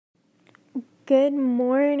Good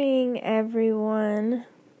morning, everyone.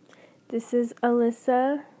 This is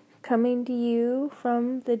Alyssa coming to you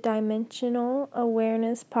from the Dimensional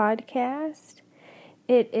Awareness Podcast.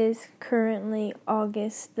 It is currently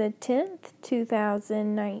August the 10th,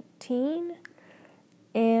 2019,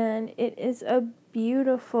 and it is a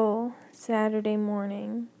beautiful Saturday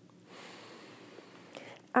morning.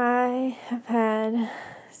 I have had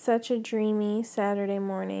such a dreamy Saturday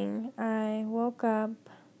morning. I woke up,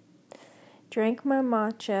 drank my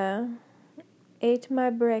matcha, ate my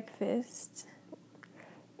breakfast,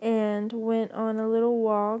 and went on a little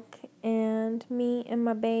walk, and me and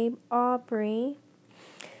my babe Aubrey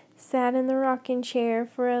sat in the rocking chair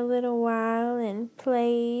for a little while and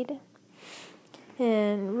played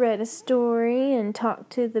and read a story and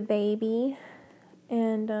talked to the baby,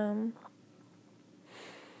 and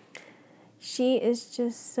she is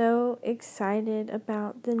just so excited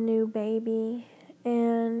about the new baby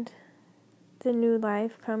and the new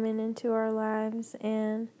life coming into our lives,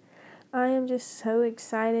 and I am just so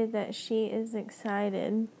excited that she is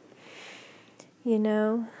excited. You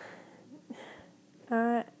know,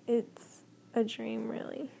 it's a dream,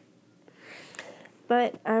 really.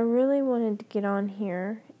 But I really wanted to get on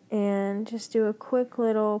here and just do a quick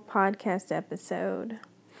little podcast episode,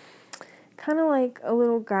 kind of like a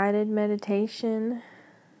little guided meditation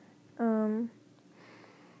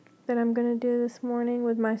that I'm going to do this morning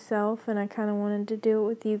with myself, and I kind of wanted to do it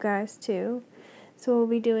with you guys too. So we'll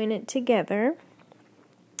be doing it together,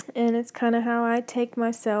 and it's kind of how I take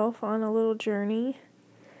myself on a little journey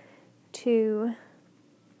to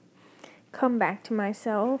come back to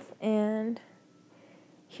myself and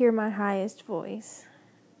hear my highest voice.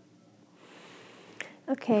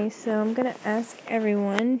 Okay, so I'm going to ask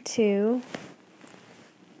everyone to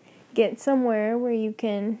get somewhere where you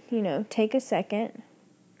can, take a second.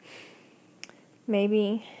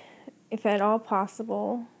 Maybe, if at all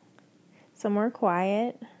possible, somewhere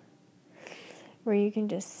quiet where you can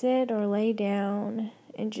just sit or lay down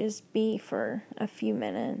and just be for a few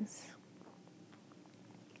minutes.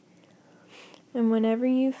 And whenever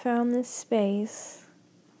you found this space,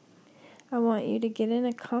 I want you to get in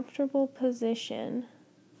a comfortable position,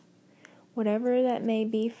 whatever that may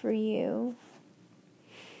be for you.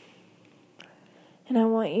 And I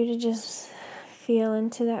want you to just feel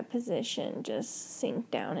into that position, just sink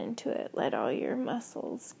down into it, let all your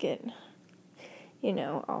muscles get,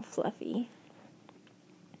 all fluffy.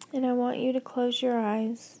 And I want you to close your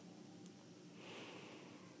eyes.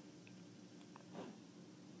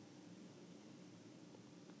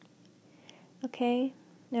 Okay,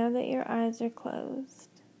 now that your eyes are closed,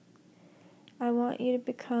 I want you to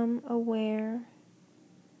become aware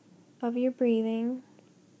of your breathing.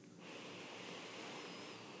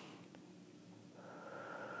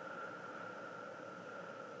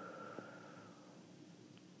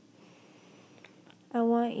 I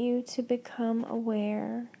want you to become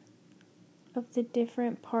aware of the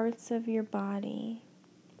different parts of your body.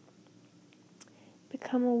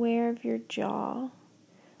 Become aware of your jaw.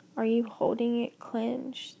 Are you holding it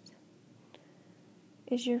clenched?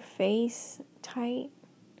 Is your face tight?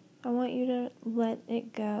 I want you to let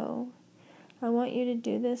it go. I want you to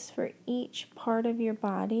do this for each part of your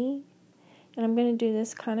body. And I'm going to do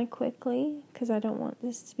this kind of quickly because I don't want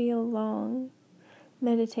this to be a long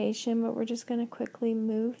meditation, but we're just going to quickly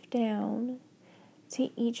move down to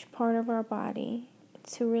each part of our body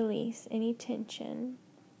to release any tension.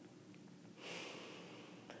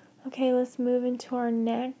 Okay, let's move into our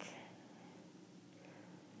neck.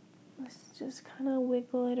 Let's just kind of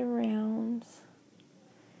wiggle it around,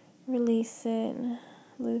 release it,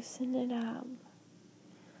 loosen it up,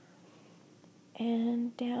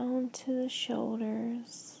 and down to the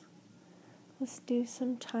shoulders. Let's do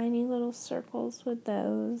some tiny little circles with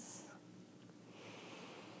those.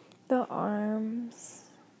 The arms,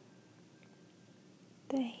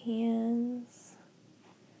 the hands,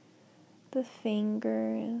 the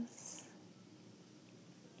fingers,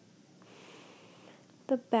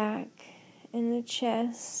 the back and the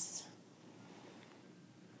chest,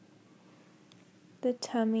 the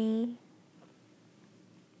tummy,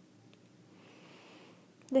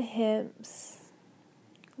 the hips.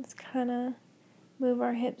 Let's kind of move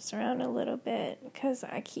our hips around a little bit because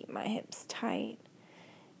I keep my hips tight.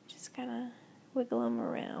 Just kind of wiggle them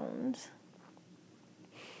around.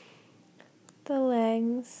 The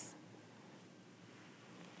legs,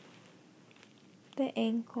 the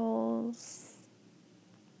ankles,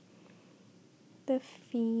 the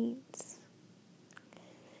feet,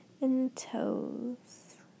 and the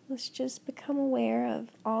toes. Let's just become aware of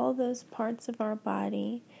all those parts of our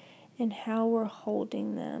body and how we're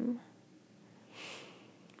holding them.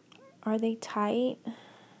 Are they tight?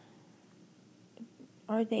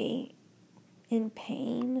 Are they in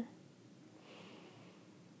pain?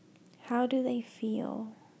 How do they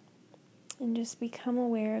feel? And just become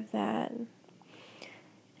aware of that.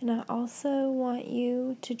 And I also want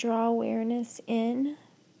you to draw awareness in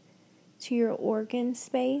to your organ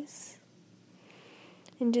space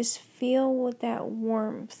and just feel what that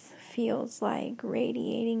warmth feels like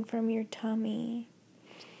radiating from your tummy.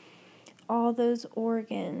 All those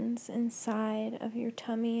organs inside of your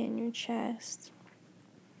tummy and your chest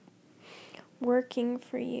working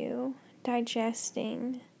for you,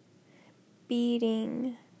 digesting,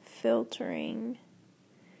 beating, filtering,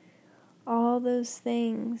 all those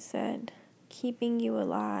things that keeping you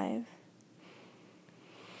alive.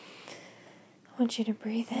 I want you to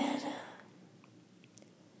breathe in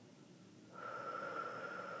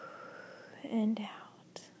and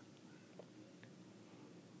out.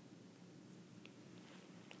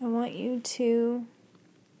 I want you to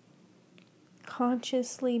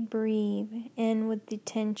consciously breathe in with the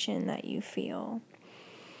tension that you feel.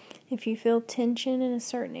 If you feel tension in a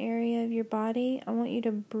certain area of your body, I want you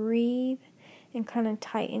to breathe and kind of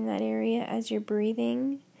tighten that area as you're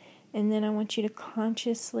breathing. And then I want you to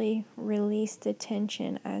consciously release the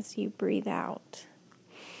tension as you breathe out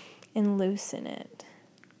and loosen it.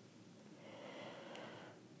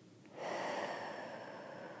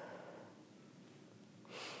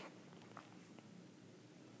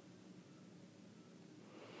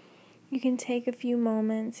 You can take a few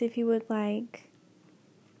moments if you would like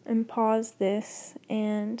and pause this,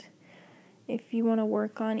 and if you want to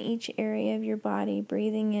work on each area of your body,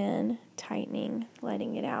 breathing in, tightening,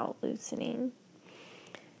 letting it out, loosening,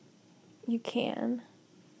 you can.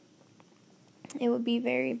 It would be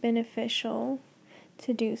very beneficial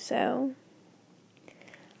to do so.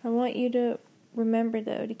 I want you to remember,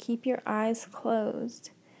 though, to keep your eyes closed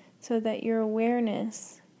so that your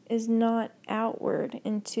awareness is not outward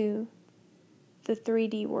into the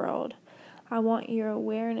 3D world. I want your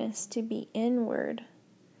awareness to be inward,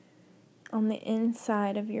 on the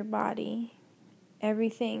inside of your body,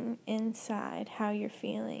 everything inside, how you're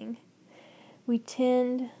feeling. We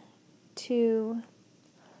tend to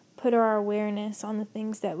put our awareness on the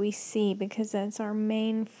things that we see because that's our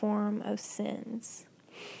main form of sense.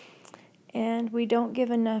 And we don't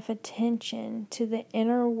give enough attention to the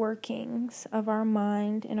inner workings of our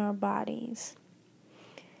mind and our bodies.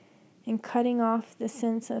 And cutting off the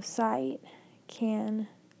sense of sight can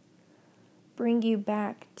bring you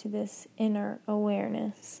back to this inner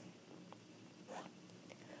awareness.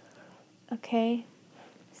 Okay,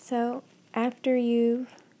 so after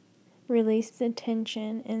you've released the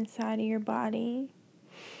tension inside of your body,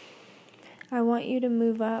 I want you to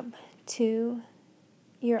move up to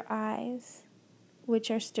your eyes, which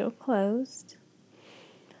are still closed,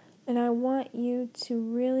 and I want you to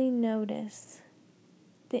really notice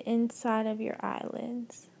the inside of your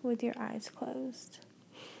eyelids with your eyes closed.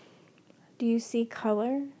 Do you see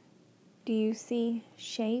color? Do you see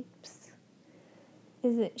shapes?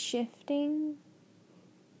 Is it shifting?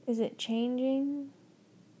 Is it changing?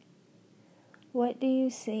 What do you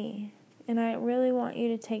see? And I really want you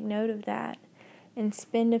to take note of that and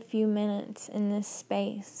spend a few minutes in this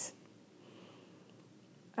space.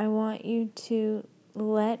 I want you to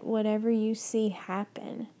let whatever you see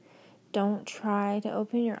happen. Don't try to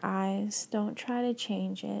open your eyes. Don't try to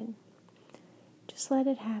change it. Just let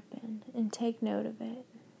it happen and take note of it.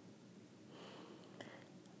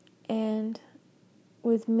 And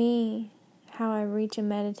with me, how I reach a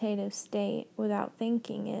meditative state without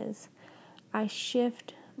thinking is I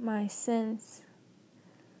shift my sense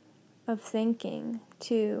of thinking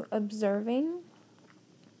to observing.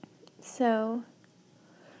 So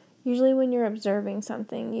usually when you're observing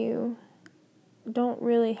something, you don't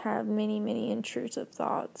really have many intrusive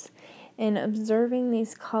thoughts. And observing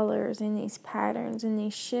these colors and these patterns and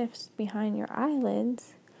these shifts behind your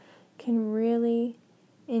eyelids can really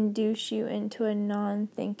induce you into a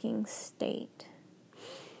non-thinking state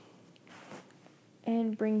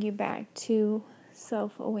and bring you back to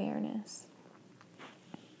self-awareness.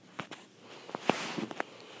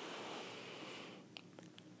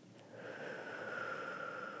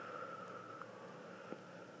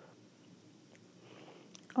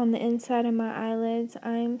 On the inside of my eyelids,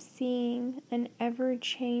 I'm seeing an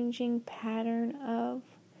ever-changing pattern of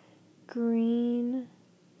green,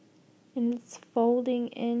 and it's folding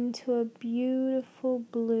into a beautiful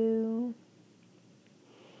blue.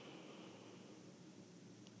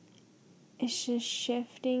 It's just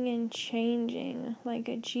shifting and changing like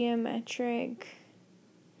a geometric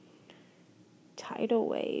tidal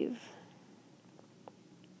wave.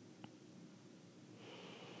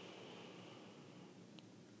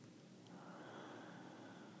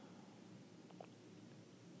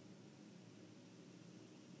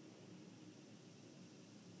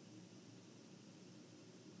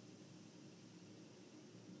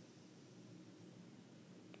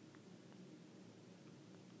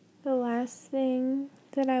 last thing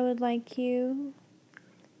that I would like you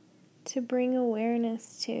to bring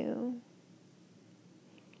awareness to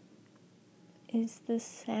is the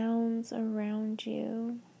sounds around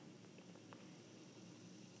you.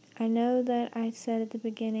 I know that I said at the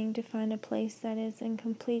beginning to find a place that is in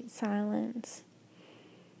complete silence.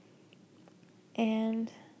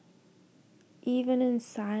 And even in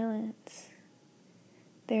silence,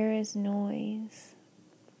 there is noise.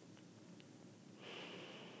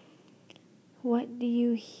 What do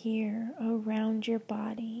you hear around your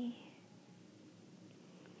body?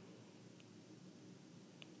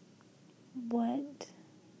 What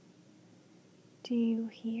do you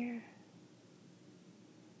hear?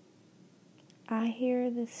 I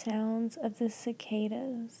hear the sounds of the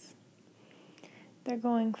cicadas. They're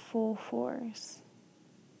going full force.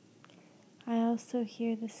 I also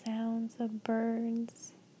hear the sounds of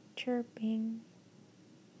birds chirping.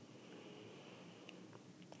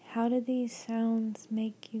 How do these sounds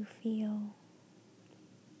make you feel?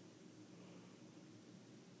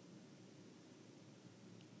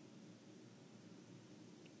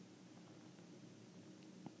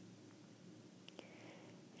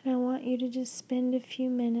 And I want you to just spend a few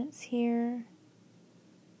minutes here,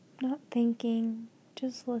 not thinking,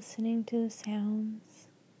 just listening to the sounds,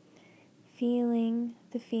 feeling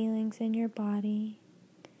the feelings in your body,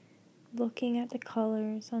 looking at the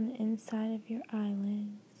colors on the inside of your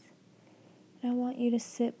eyelids. And I want you to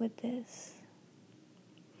sit with this.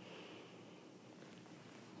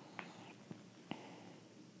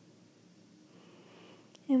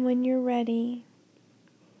 And when you're ready,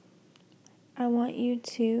 I want you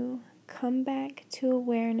to come back to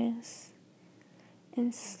awareness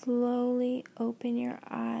and slowly open your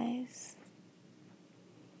eyes.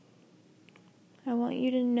 I want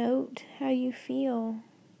you to note how you feel.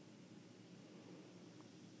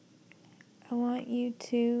 I want you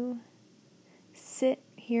to sit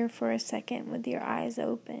here for a second with your eyes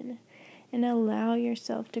open and allow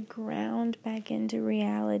yourself to ground back into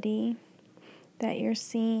reality that you're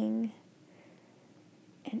seeing.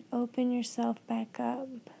 And open yourself back up.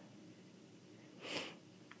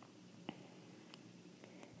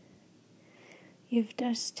 You've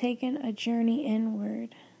just taken a journey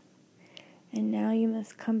inward, and now you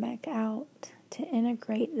must come back out to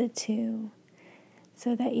integrate the two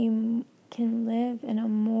so that you can live in a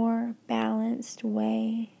more balanced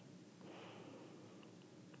way.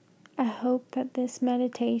 I hope that this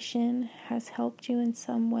meditation has helped you in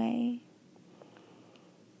some way.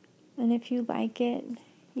 And if you like it,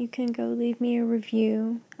 you can go leave me a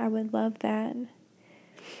review. I would love that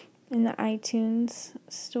in the iTunes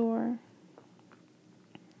store.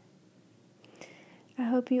 I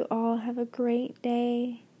hope you all have a great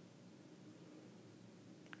day.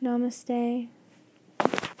 Namaste.